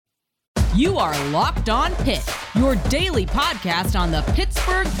You are Locked On Pitt, your daily podcast on the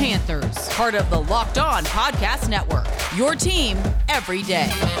Pittsburgh Panthers, part of the Locked On Podcast Network, your team every day.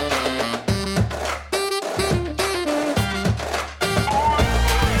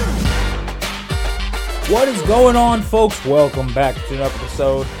 What is going on, folks? Welcome back to another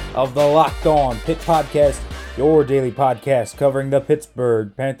episode of the Locked On Pitt Podcast, your daily podcast covering the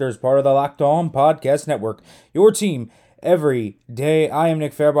Pittsburgh Panthers, part of the Locked On Podcast Network, your team every day. I am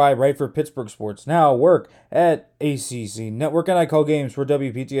Nick Fairby, write for Pittsburgh Sports, now work at ACC Network, and I call games for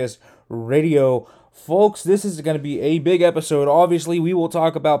WPTS Radio. Folks, this is going to be a big episode. Obviously, we will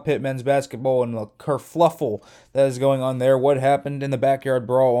talk about Pitt men's basketball and the kerfluffle that is going on there. What happened in the backyard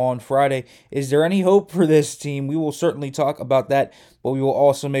brawl on Friday? Is there any hope for this team? We will certainly talk about that, but we will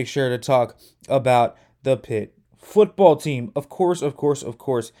also make sure to talk about the Pitt football team. Of course.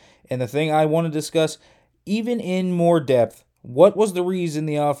 And the thing I want to discuss, even in more depth, what was the reason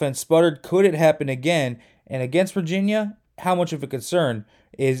the offense sputtered? Could it happen again? And against Virginia, how much of a concern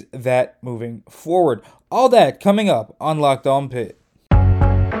is that moving forward? All that coming up on Locked On Pitt.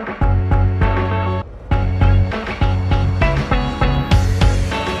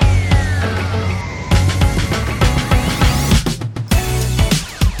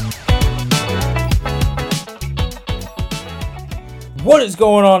 What is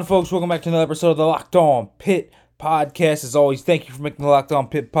going on, folks? Welcome back to another episode of the Locked On Pitt Podcast. As always, thank you for making the Locked On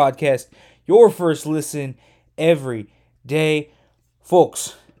Pitt Podcast your first listen every day.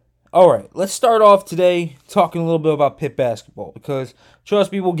 Folks, alright, let's start off today talking a little bit about Pitt basketball, because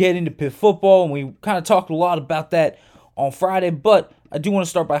trust me, we'll get into Pitt football, and we kind of talked a lot about that on Friday, but I do want to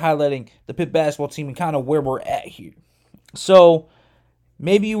start by highlighting the Pitt basketball team and kind of where we're at here. So,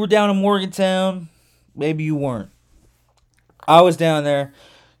 maybe you were down in Morgantown, maybe you weren't. I was down there,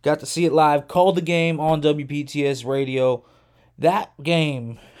 got to see it live, called the game on WPTS Radio. That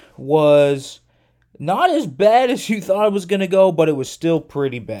game was not as bad as you thought it was going to go, but it was still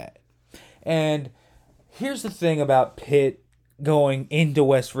pretty bad. And here's the thing about Pitt going into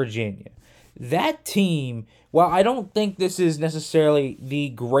West Virginia. That team, while I don't think this is necessarily the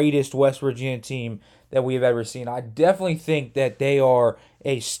greatest West Virginia team that we've ever seen, I definitely think that they are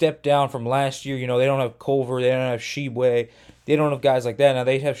a step down from last year. You know, they don't have Culver, they don't have Sheboy, they don't have guys like that. Now,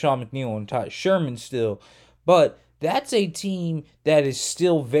 they have Sean McNeil and Ty Sherman still, but that's a team that is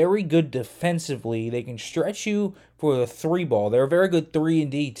still very good defensively. They can stretch you for the three ball. They're a very good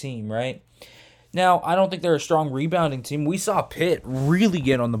 3-and-D team, right? Now, I don't think they're a strong rebounding team. We saw Pitt really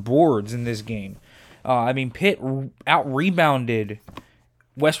get on the boards in this game. Pitt out-rebounded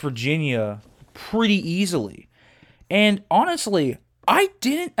West Virginia pretty easily. And honestly, I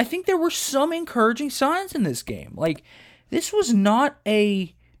think there were some encouraging signs in this game. Like, this was not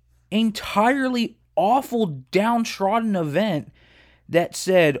a entirely awful, downtrodden event that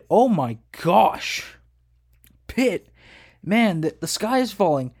said, oh my gosh, Pitt, man, the sky is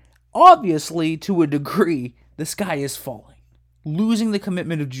falling. Obviously, to a degree, the sky is falling. Losing the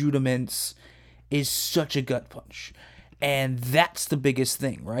commitment of Judah Mintz is such a gut punch. And that's the biggest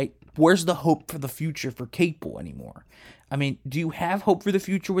thing, right? Where's the hope for the future for Capel anymore? I mean, do you have hope for the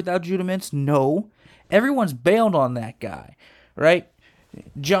future without Judah Mintz? No. Everyone's bailed on that guy, right?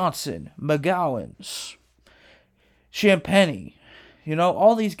 Johnson, McGowens, Champagny,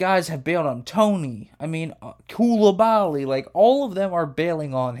 all these guys have bailed on Tony. Koulibaly, like, all of them are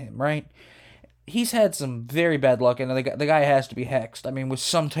bailing on him, right? He's had some very bad luck, and the guy has to be hexed. With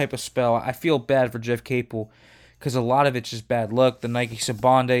some type of spell. I feel bad for Jeff Capel, because a lot of it's just bad luck. The Nike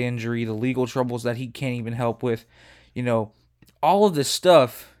Sabonde injury, the legal troubles that he can't even help with. All of this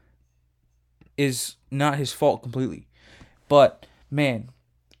stuff is not his fault completely. But, man,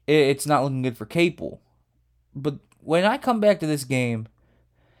 it's not looking good for Capel. But when I come back to this game,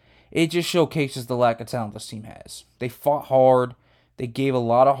 it just showcases the lack of talent this team has. They fought hard. They gave a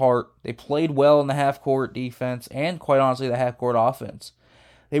lot of heart. They played well in the half-court defense and, quite honestly, the half-court offense.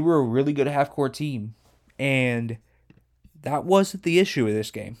 They were a really good half-court team. And that wasn't the issue of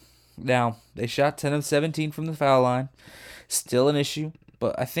this game. Now, they shot 10 of 17 from the foul line. Still an issue.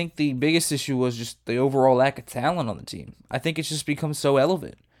 But I think the biggest issue was just the overall lack of talent on the team. I think it's just become so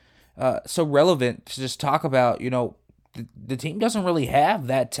relevant to just talk about, the team doesn't really have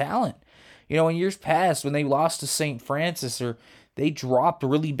that talent. In years past, when they lost to St. Francis or they dropped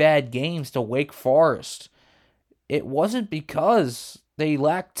really bad games to Wake Forest, it wasn't because they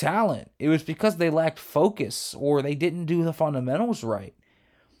lacked talent. It was because they lacked focus or they didn't do the fundamentals right.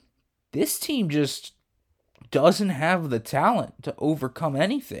 This team just doesn't have the talent to overcome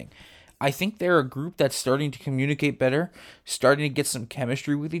anything. I think they're a group that's starting to communicate better, starting to get some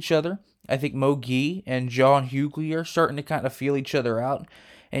chemistry with each other. I think Mo Gee and John Hughley are starting to kind of feel each other out.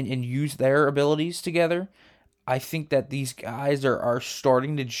 and use their abilities together. I think that these guys are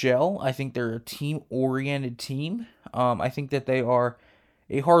starting to gel. I think they're a team-oriented team. I think that they are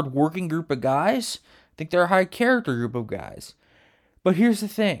a hard-working group of guys. I think they're a high-character group of guys. But here's the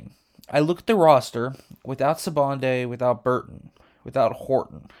thing. I look at the roster, without Sabande, without Burton, without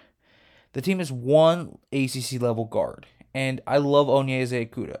Horton. The team is one ACC-level guard. And I love Onye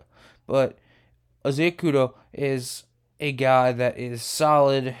Ezekuda. But Ezekuda is a guy that is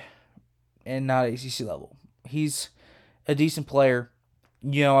solid and not ACC level. He's a decent player.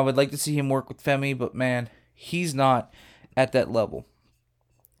 I would like to see him work with Femi, but man, he's not at that level.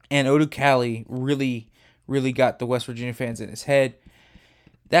 And Odu Kali really, really got the West Virginia fans in his head.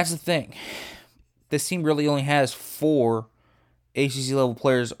 That's the thing. This team really only has 4 ACC level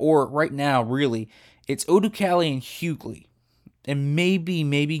players, or right now, really, it's Odu Kali and Hughley, and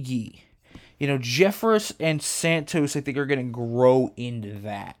maybe Gee. Jeffress and Santos, I think, are going to grow into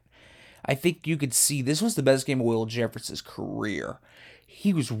that. I think you could see this was the best game of Will Jeffress' career.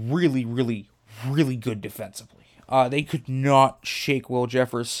 He was really, really, really good defensively. They could not shake Will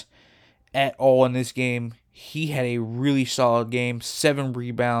Jeffress at all in this game. He had a really solid game. 7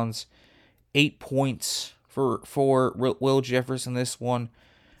 rebounds, 8 points for Will Jeffress in this one.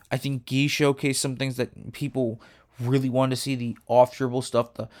 I think Gee showcased some things that people really wanted to see, the off-dribble stuff,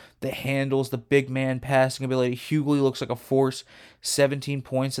 the handles, the big man passing ability. Hughley looks like a force, 17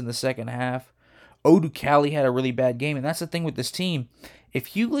 points in the second half. Odu Kali had a really bad game, and that's the thing with this team.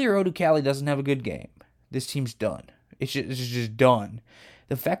 If Hughley or Odu Kali doesn't have a good game, this team's done. It's just done.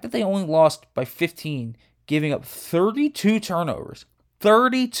 The fact that they only lost by 15, giving up 32 turnovers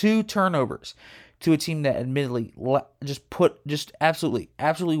to a team that admittedly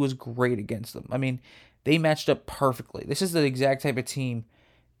absolutely was great against them. I mean, they matched up perfectly. This is the exact type of team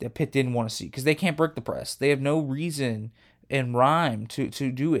that Pitt didn't want to see because they can't break the press. They have no reason and rhyme to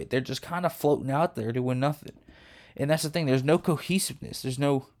do it. They're just kind of floating out there doing nothing. And that's the thing. There's no cohesiveness. There's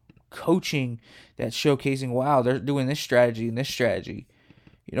no coaching that's showcasing, wow, they're doing this strategy and this strategy.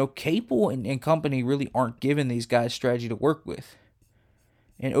 Capel and company really aren't giving these guys strategy to work with.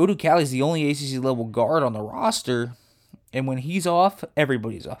 And Odu Kali is the only ACC level guard on the roster. And when he's off,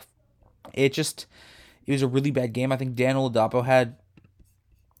 everybody's off. It was a really bad game. I think Dan Oladapo had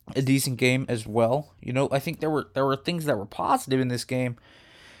a decent game as well. I think there were things that were positive in this game,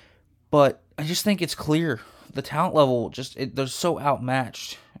 but I just think it's clear the talent level they're so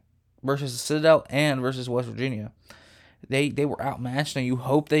outmatched versus the Citadel and versus West Virginia. They were outmatched, and you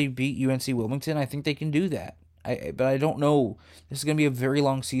hope they beat UNC Wilmington. I think they can do that. But I don't know. This is going to be a very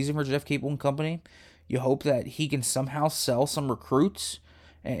long season for Jeff Capel and company. You hope that he can somehow sell some recruits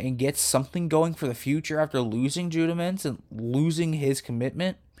and get something going for the future after losing Judah Mintz and losing his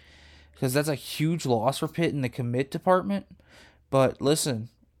commitment, because that's a huge loss for Pitt in the commit department. But listen,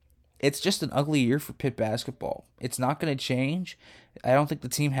 it's just an ugly year for Pitt basketball. It's not going to change. I don't think the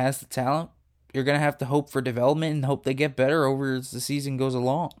team has the talent. You're going to have to hope for development and hope they get better over as the season goes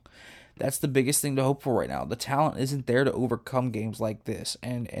along. That's the biggest thing to hope for right now. The talent isn't there to overcome games like this,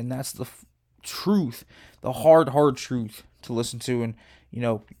 and that's the truth, the hard truth to listen to. And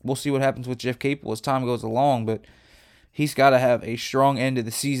we'll see what happens with Jeff Capel as time goes along, but he's got to have a strong end of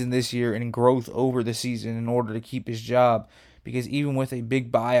the season this year and growth over the season in order to keep his job, because even with a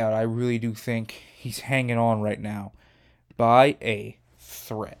big buyout, I really do think he's hanging on right now by a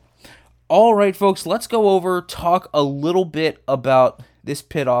thread. All right, folks, let's go talk a little bit about this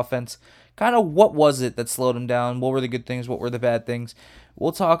Pitt offense. Kind of what was it that slowed him down? What were the good things? What were the bad things?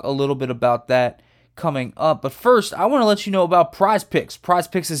 We'll talk a little bit about that coming up. But first, I want to let you know about Prize Picks. Prize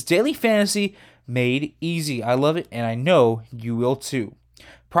Picks is daily fantasy made easy. I love it, and I know you will too.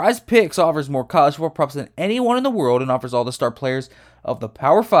 Prize Picks offers more college football props than anyone in the world and offers all the star players of the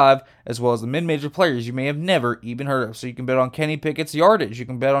Power 5 as well as the mid-major players you may have never even heard of. So you can bet on Kenny Pickett's yardage. You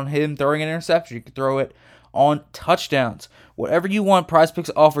can bet on him throwing an interception. You can throw it on touchdowns. Whatever you want, Prize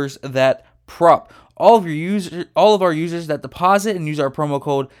Picks offers that prop. All of our users that deposit and use our promo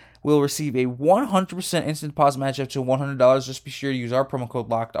code will receive a 100% instant deposit match up to $100. Just be sure to use our promo code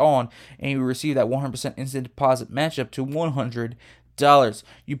Locked On, and you will receive that 100% instant deposit match up to $100.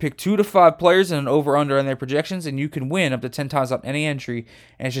 You pick 2 to 5 players and an over-under on their projections, and you can win up to 10 times on any entry.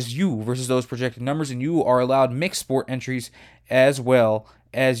 And it's just you versus those projected numbers, and you are allowed mixed sport entries as well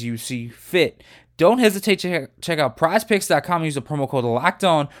as you see fit. Don't hesitate to check out prizepicks.com and use the promo code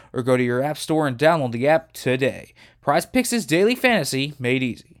LOCKEDON, or go to your app store and download the app today. Prize Picks is daily fantasy made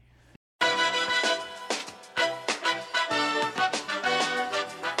easy.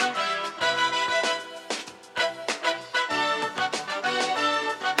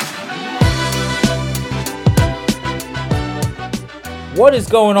 What is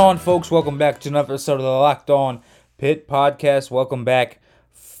going on, folks? Welcome back to another episode of the Locked On Pitt Podcast. Welcome back,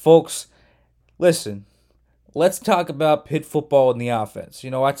 folks. Listen, let's talk about Pitt football and the offense.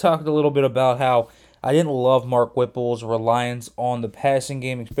 I talked a little bit about how I didn't love Mark Whipple's reliance on the passing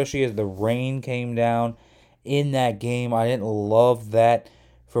game, especially as the rain came down in that game. I didn't love that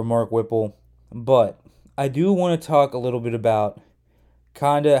for Mark Whipple. But I do want to talk a little bit about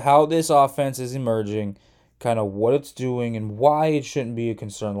kind of how this offense is emerging, kind of what it's doing, and why it shouldn't be a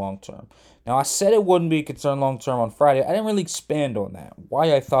concern long-term. Now, I said it wouldn't be a concern long-term on Friday. I didn't really expand on that,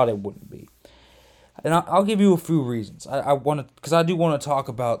 why I thought it wouldn't be. And I'll give you a few reasons. Because I do want to talk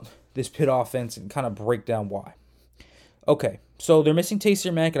about this Pitt offense and kind of break down why. Okay, so they're missing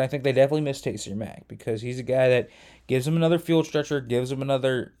Taysir Mack, and I think they definitely miss Taysir Mack because he's a guy that gives them another field stretcher, gives them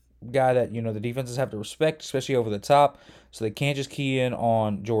another guy that, the defenses have to respect, especially over the top. So they can't just key in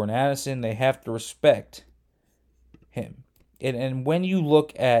on Jordan Addison. They have to respect him. And when you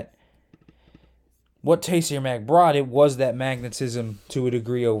look at what Taysir Mack brought, it was that magnetism to a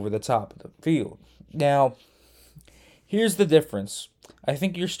degree over the top of the field. Now, here's the difference. I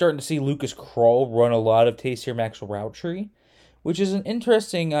think you're starting to see Lucas Krull run a lot of Taysir Mack's route tree, which is an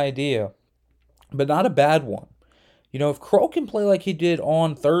interesting idea, but not a bad one. If Krull can play like he did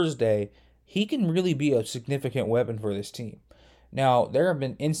on Thursday, he can really be a significant weapon for this team. Now, there have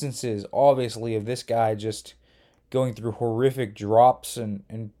been instances, obviously, of this guy just going through horrific drops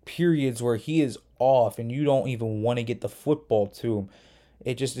and periods where he is off and you don't even want to get the football to him.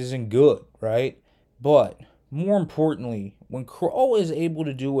 It just isn't good, right? But more importantly, when Krull is able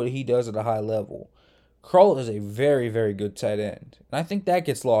to do what he does at a high level, Krull is a very, very good tight end. And I think that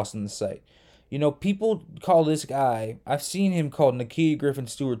gets lost in the sight. People call this guy, I've seen him called Nakia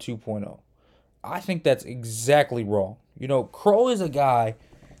Griffin-Stewart 2.0. I think that's exactly wrong. Krull is a guy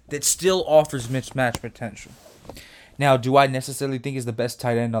that still offers mismatch potential. Now, do I necessarily think he's the best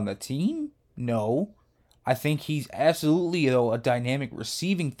tight end on the team? No. I think he's absolutely, a dynamic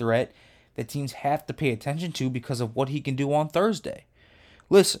receiving threat that teams have to pay attention to because of what he can do on Thursday.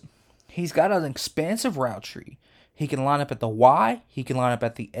 Listen, he's got an expansive route tree. He can line up at the Y, he can line up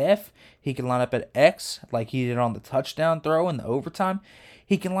at the F, he can line up at X like he did on the touchdown throw in the overtime.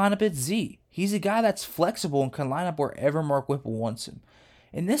 He can line up at Z. He's a guy that's flexible and can line up wherever Mark Whipple wants him.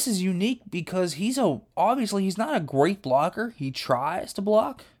 And this is unique because obviously he's not a great blocker. He tries to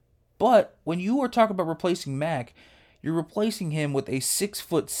block. But when you are talking about replacing Mack, you're replacing him with a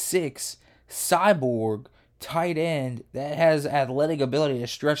 6'6" cyborg tight end that has athletic ability to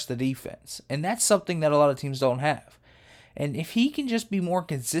stretch the defense. And that's something that a lot of teams don't have. And if he can just be more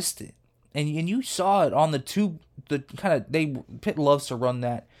consistent, and you saw it on Pitt loves to run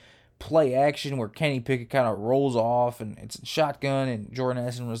that play action where Kenny Pickett kind of rolls off and it's a shotgun and Jordan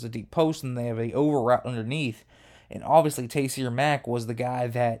Addison was the deep post and they have a over route underneath. And obviously Taysir Mack was the guy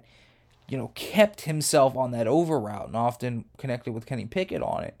that, kept himself on that over route and often connected with Kenny Pickett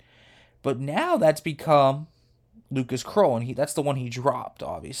on it. But now that's become Lucas Krull, and that's the one he dropped,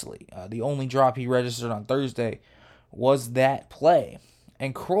 obviously. The only drop he registered on Thursday was that play.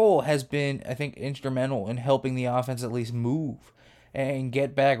 And Krull has been, I think, instrumental in helping the offense at least move and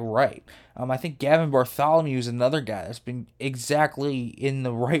get back right. I think Gavin Bartholomew is another guy that's been exactly in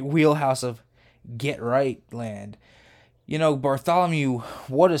the right wheelhouse of get right land. Bartholomew,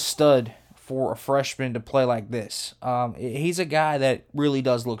 what a stud for a freshman to play like this. He's a guy that really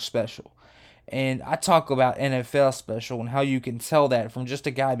does look special. And I talk about NFL special and how you can tell that from just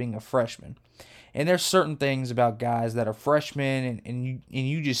a guy being a freshman. And there's certain things about guys that are freshmen and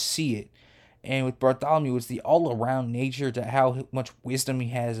you just see it. And with Bartholomew, it's the all-around nature to how much wisdom he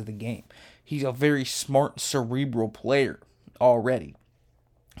has of the game. He's a very smart, cerebral player already.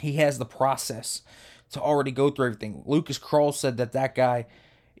 He has the process to already go through everything. Lucas Krull said that guy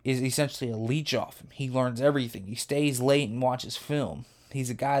is essentially a leech off him. He learns everything. He stays late and watches film.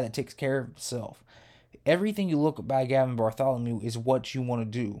 He's a guy that takes care of himself. Everything you look at by Gavin Bartholomew is what you want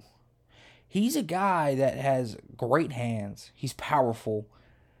to do. He's a guy that has great hands. He's powerful.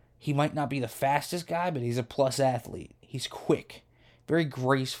 He might not be the fastest guy, but he's a plus athlete. He's quick, very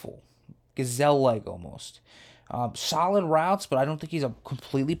graceful, gazelle-like almost. Solid routes, but I don't think he's a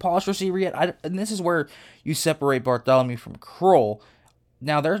completely polished receiver yet. And this is where you separate Bartholomew from Krull.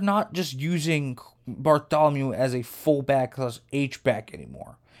 Now, they're not just using Bartholomew as a fullback plus H-back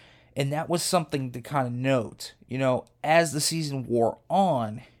anymore. And that was something to kind of note. As the season wore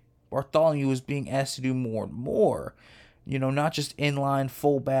on, Bartholomew was being asked to do more and more. Not just inline,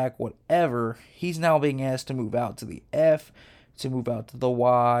 fullback, whatever. He's now being asked to move out to the F, to move out to the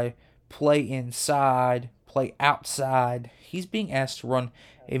Y, play inside, play outside. He's being asked to run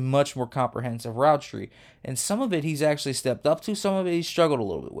a much more comprehensive route tree. And some of it he's actually stepped up to, some of it he's struggled a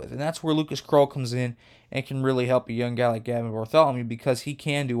little bit with. And that's where Lucas Krull comes in and can really help a young guy like Gavin Bartholomew, because he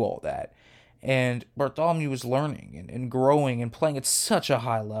can do all that. And Bartholomew is learning and growing and playing at such a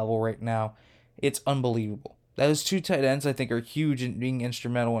high level right now. It's unbelievable. Those two tight ends, I think, are huge in being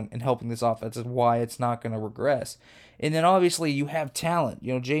instrumental in helping this offense, and why it's not going to regress. And then, obviously, you have talent.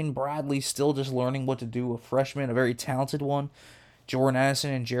 Jaden Bradley's still just learning what to do, a freshman, a very talented one. Jordan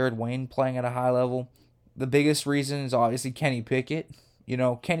Addison and Jared Wayne playing at a high level. The biggest reason is obviously Kenny Pickett.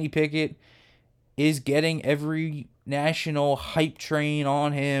 Kenny Pickett is getting every national hype train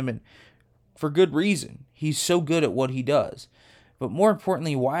on him, and for good reason. He's so good at what he does. But more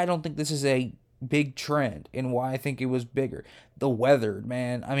importantly, why I don't think this is a big trend and why I think it was bigger. The weather,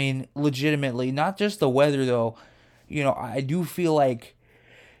 man. I mean, legitimately, not just the weather, though. I do feel like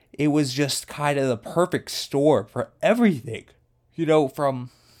it was just kind of the perfect storm for everything.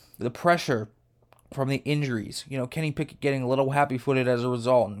 From the pressure, from the injuries. Kenny Pickett getting a little happy-footed as a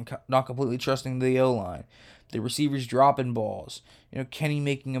result and not completely trusting the O-line. The receivers dropping balls. Kenny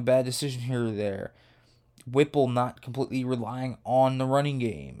making a bad decision here or there. Whipple not completely relying on the running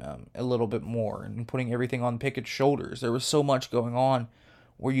game a little bit more and putting everything on Pickett's shoulders. There was so much going on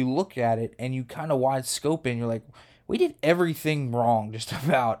where you look at it and you kind of wide scope and you're like, we did everything wrong just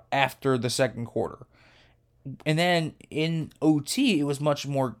about after the second quarter. And then in OT, it was much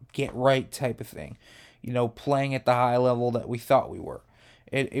more get right type of thing. Playing at the high level that we thought we were.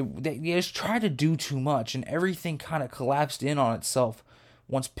 They just tried to do too much and everything kind of collapsed in on itself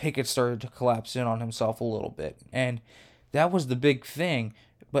once Pickett started to collapse in on himself a little bit. And that was the big thing.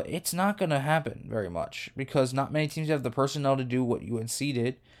 But it's not going to happen very much because not many teams have the personnel to do what UNC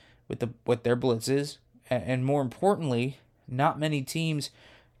did with their blitzes. And more importantly, not many teams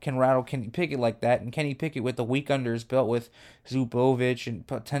can rattle Kenny Pickett like that. And Kenny Pickett with the week under his belt with Zubovic and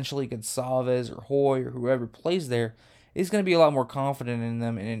potentially Gonsalves or Hoy or whoever plays there, is going to be a lot more confident in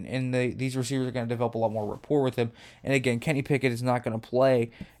them, and these receivers are going to develop a lot more rapport with him. And again, Kenny Pickett is not going to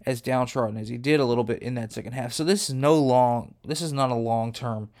play as downtrodden as he did a little bit in that second half. So this is not a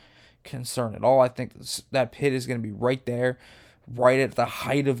long-term concern at all. I think that Pitt is going to be right there, right at the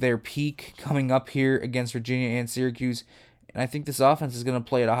height of their peak coming up here against Virginia and Syracuse. And I think this offense is going to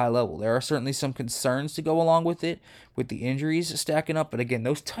play at a high level. There are certainly some concerns to go along with it, with the injuries stacking up. But again,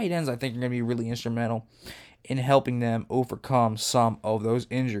 those tight ends I think are going to be really instrumental in helping them overcome some of those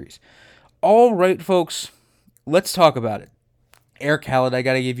injuries. All right, folks, let's talk about it. Eric Hallett, I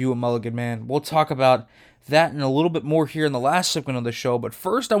got to give you a mulligan, man. We'll talk about that and a little bit more here in the last segment of the show. But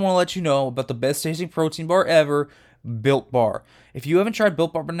first, I want to let you know about the best tasting protein bar ever, Built Bar. If you haven't tried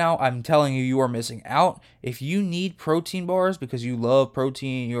Built Bar by now, I'm telling you, you are missing out. If you need protein bars because you love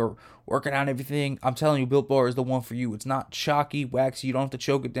protein, you're working out and everything, I'm telling you, Built Bar is the one for you. It's not chalky, waxy, you don't have to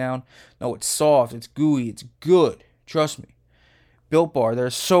choke it down. No, it's soft, it's gooey, it's good. Trust me. Built Bar,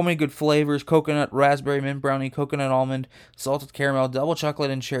 there's so many good flavors: coconut, raspberry, mint brownie, coconut almond, salted caramel, double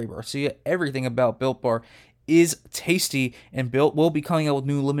chocolate, and cherry bar. See, everything about Built Bar is tasty, and Built will be coming out with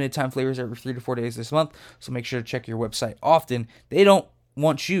new limited time flavors every 3 to 4 days this month, so make sure to check your website often. They don't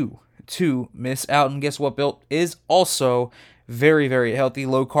want you to miss out, and guess what? Built is also very, very healthy,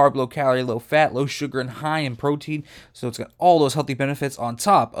 low carb, low calorie, low fat, low sugar, and high in protein, so it's got all those healthy benefits on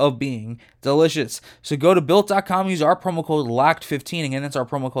top of being delicious. So go to Built.com, use our promo code LOCKED15, again, that's our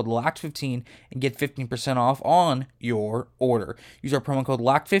promo code LOCKED15, and get 15% off on your order. Use our promo code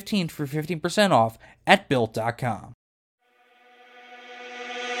LOCKED15 for 15% off at Built.com.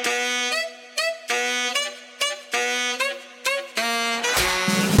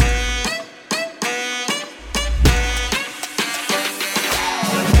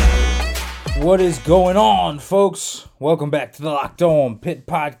 What is going on, folks? Welcome back to the Locked On Pitt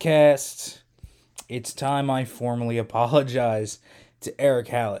Podcast. It's time I formally apologize to Eric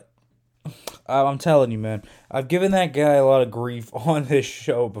Hallett. I'm telling you, man, I've given that guy a lot of grief on this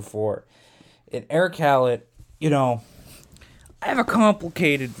show before. And Eric Hallett, I have a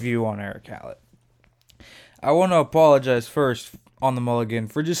complicated view on Eric Hallett. I want to apologize first on the mulligan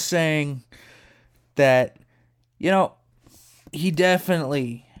for just saying that, he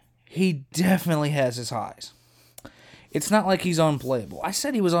definitely has his highs. It's not like he's unplayable. I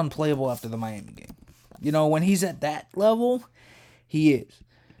said he was unplayable after the Miami game. When he's at that level, he is.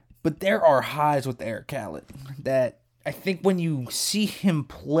 But there are highs with Eric Hallett that I think when you see him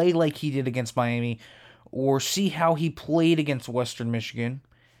play like he did against Miami, or see how he played against Western Michigan,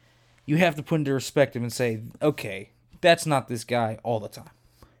 you have to put into perspective and say, okay, that's not this guy all the time.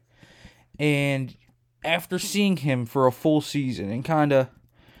 And after seeing him for a full season and kind of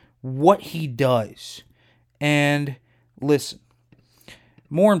what he does And listen,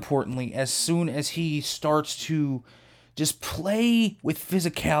 more importantly, as soon as he starts to just play with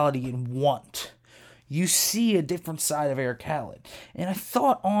physicality and want, you see a different side of Eric Hallett. And I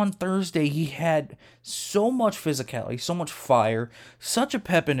thought on Thursday he had so much physicality, so much fire, such a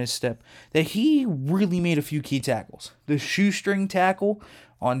pep in his step that he really made a few key tackles. The shoestring tackle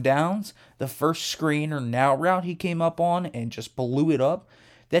on downs, the first screen or now route he came up on and just blew it up.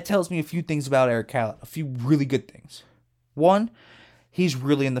 That tells me a few things about Eric Hallett, a few really good things. One, he's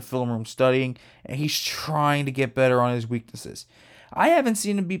really in the film room studying, and he's trying to get better on his weaknesses. I haven't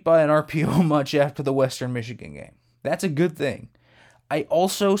seen him beat by an RPO much after the Western Michigan game. That's a good thing. I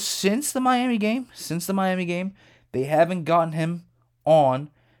also, since the Miami game, they haven't gotten him on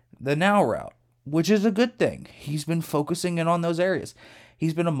the now route, which is a good thing. He's been focusing in on those areas.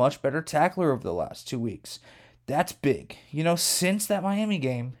 He's been a much better tackler over the last 2 weeks. That's big. Since that Miami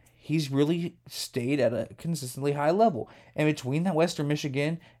game, he's really stayed at a consistently high level. And between that Western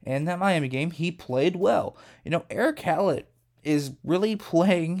Michigan and that Miami game, he played well. Eric Hallett is really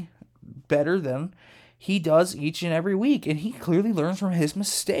playing better than he does each and every week. And he clearly learns from his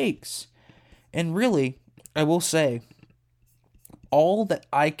mistakes. And really, I will say, all that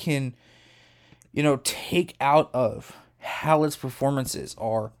I can, take out of Hallett's performances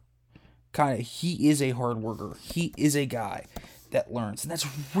are he is a hard worker. He is a guy that learns. And that's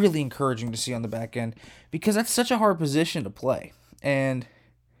really encouraging to see on the back end because that's such a hard position to play. And,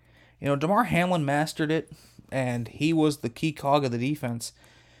 Damar Hamlin mastered it, and he was the key cog of the defense.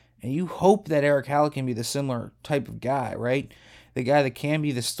 And you hope that Eric Hallett can be the similar type of guy, right? The guy that can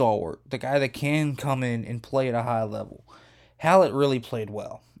be the stalwart, the guy that can come in and play at a high level. Hallett really played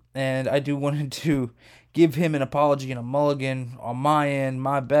well. And I do want to give him an apology and a mulligan on my end,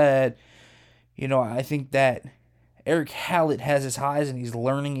 my bad. I think that Eric Hallett has his highs and he's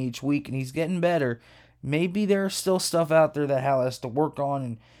learning each week and he's getting better. Maybe there's still stuff out there that Hallett has to work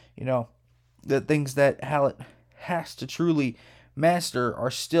on, and, the things that Hallett has to truly master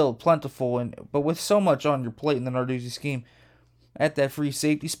are still plentiful. But with so much on your plate in the Narduzzi scheme, at that free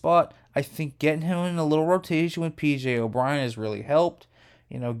safety spot, I think getting him in a little rotation with P.J. O'Brien has really helped.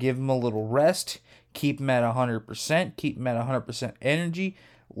 Give him a little rest, keep him at 100%, keep him at 100% energy,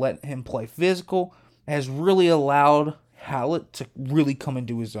 let him play physical, has really allowed Hallett to really come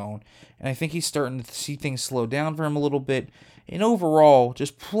into his own. And I think he's starting to see things slow down for him a little bit, and overall,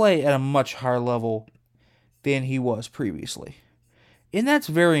 just play at a much higher level than he was previously. And that's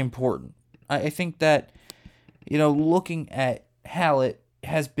very important. I think that, looking at Hallett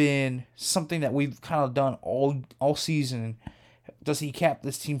has been something that we've kind of done all season. Does he cap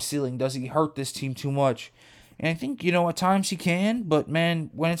this team's ceiling? Does he hurt this team too much? And I think, at times he can, but man,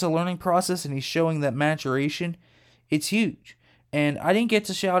 when it's a learning process and he's showing that maturation, it's huge. And I didn't get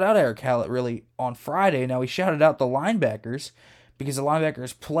to shout out Eric Hallett really on Friday. Now, we shouted out the linebackers because the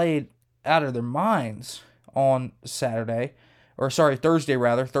linebackers played out of their minds on Thursday.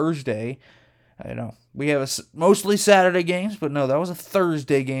 We have mostly Saturday games, but no, that was a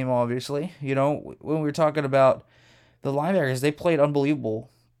Thursday game, obviously. When we were talking about the linebackers, they played unbelievable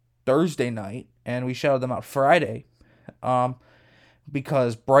Thursday night, and we shouted them out Friday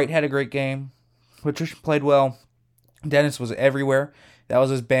because Bright had a great game. Patricia played well. Dennis was everywhere. That was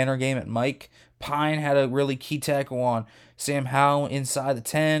his banner game at Mike. Pine had a really key tackle on Sam Howell inside the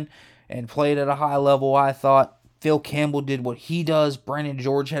 10 and played at a high level, I thought. Phil Campbell did what he does. Brandon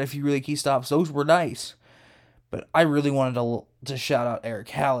George had a few really key stops. Those were nice. But I really wanted to shout out Eric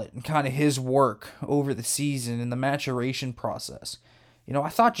Hallett and kind of his work over the season and the maturation process. I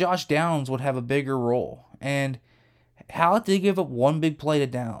thought Josh Downs would have a bigger role. And Hallett did give up one big play to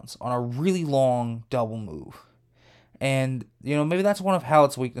Downs on a really long double move. And, maybe that's one of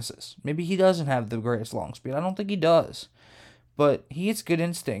Hallett's weaknesses. Maybe he doesn't have the greatest long speed. I don't think he does. But he has good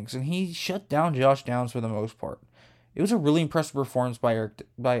instincts, and he shut down Josh Downs for the most part. It was a really impressive performance by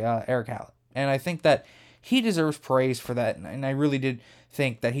Eric Hallett. And I think that he deserves praise for that. And I really did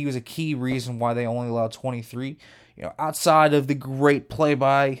think that he was a key reason why they only allowed 23. Outside of the great play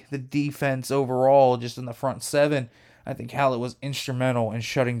by the defense overall, just in the front seven, I think Hallett was instrumental in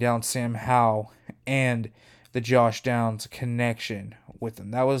shutting down Sam Howell and the Josh Downs connection with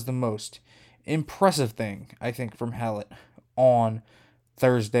him. That was the most impressive thing, I think, from Hallett on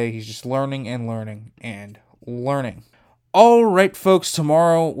Thursday. He's just learning and learning and learning. All right, folks,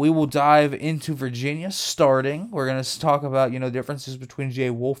 tomorrow we will dive into Virginia starting. We're going to talk about, differences between Jay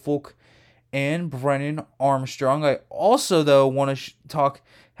Woolfolk and Brennan Armstrong. I also, though, want to talk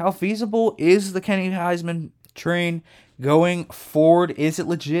how feasible is the Kenny Heisman train going forward? Is it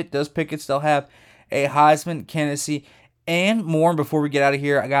legit? Does Pickett still have a Heisman candidacy? and more. Before we get out of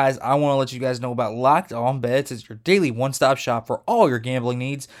here, guys, I want to let you guys know about Locked On Bets. It's your daily one-stop shop for all your gambling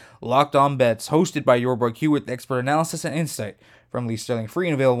needs. Locked On Bets, hosted by your boy Q with expert analysis and insight from Lee Sterling, free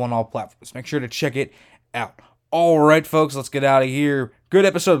and available on all platforms. Make sure to check it out. All right, folks, let's get out of here. Good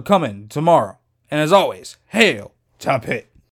episode coming tomorrow. And as always, hail to Pitt.